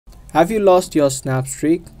Have you lost your snap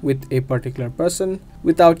streak with a particular person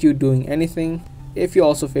without you doing anything? If you're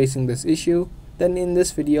also facing this issue, then in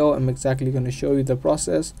this video I'm exactly going to show you the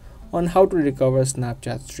process on how to recover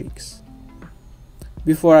Snapchat streaks.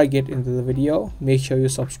 Before I get into the video, make sure you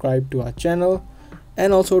subscribe to our channel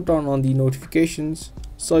and also turn on the notifications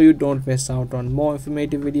so you don't miss out on more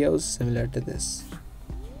informative videos similar to this.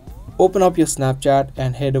 Open up your Snapchat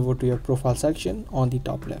and head over to your profile section on the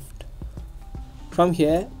top left. From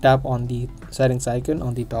here, tap on the settings icon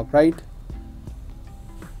on the top right.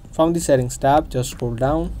 From the settings tab, just scroll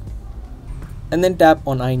down and then tap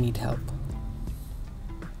on I need help.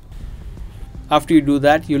 After you do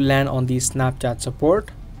that, you land on the Snapchat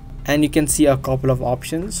support and you can see a couple of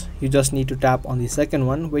options. You just need to tap on the second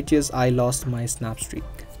one, which is I lost my snap streak.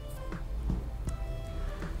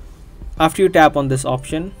 After you tap on this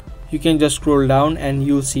option, you can just scroll down and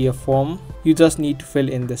you'll see a form. You just need to fill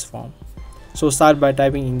in this form. So start by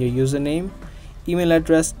typing in your username, email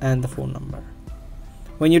address and the phone number.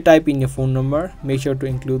 When you type in your phone number, make sure to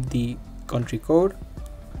include the country code.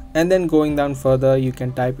 And then going down further, you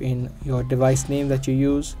can type in your device name that you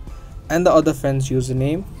use and the other friend's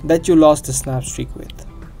username that you lost the snap streak with.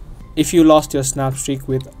 If you lost your snap streak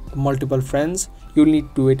with multiple friends, you'll need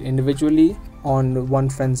to do it individually on one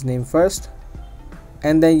friend's name first.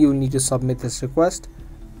 And then you'll need to submit this request.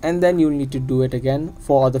 And then you'll need to do it again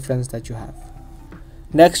for other friends that you have.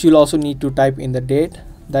 Next, you'll also need to type in the date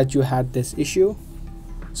that you had this issue.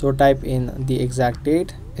 So type in the exact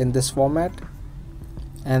date in this format.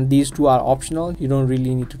 And these two are optional. You don't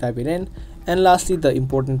really need to type it in. And lastly, the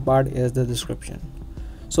important part is the description.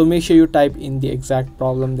 So make sure you type in the exact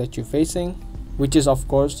problem that you're facing, which is of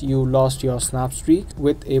course you lost your snap streak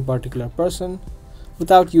with a particular person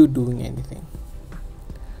without you doing anything.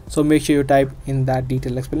 So make sure you type in that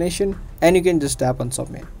detailed explanation and you can just tap on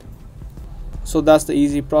submit. So that's the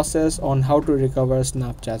easy process on how to recover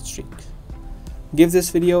Snapchat streaks. Give this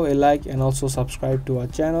video a like and also subscribe to our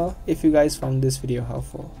channel if you guys found this video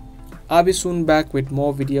helpful. I'll be soon back with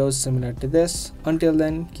more videos similar to this. Until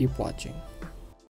then, keep watching.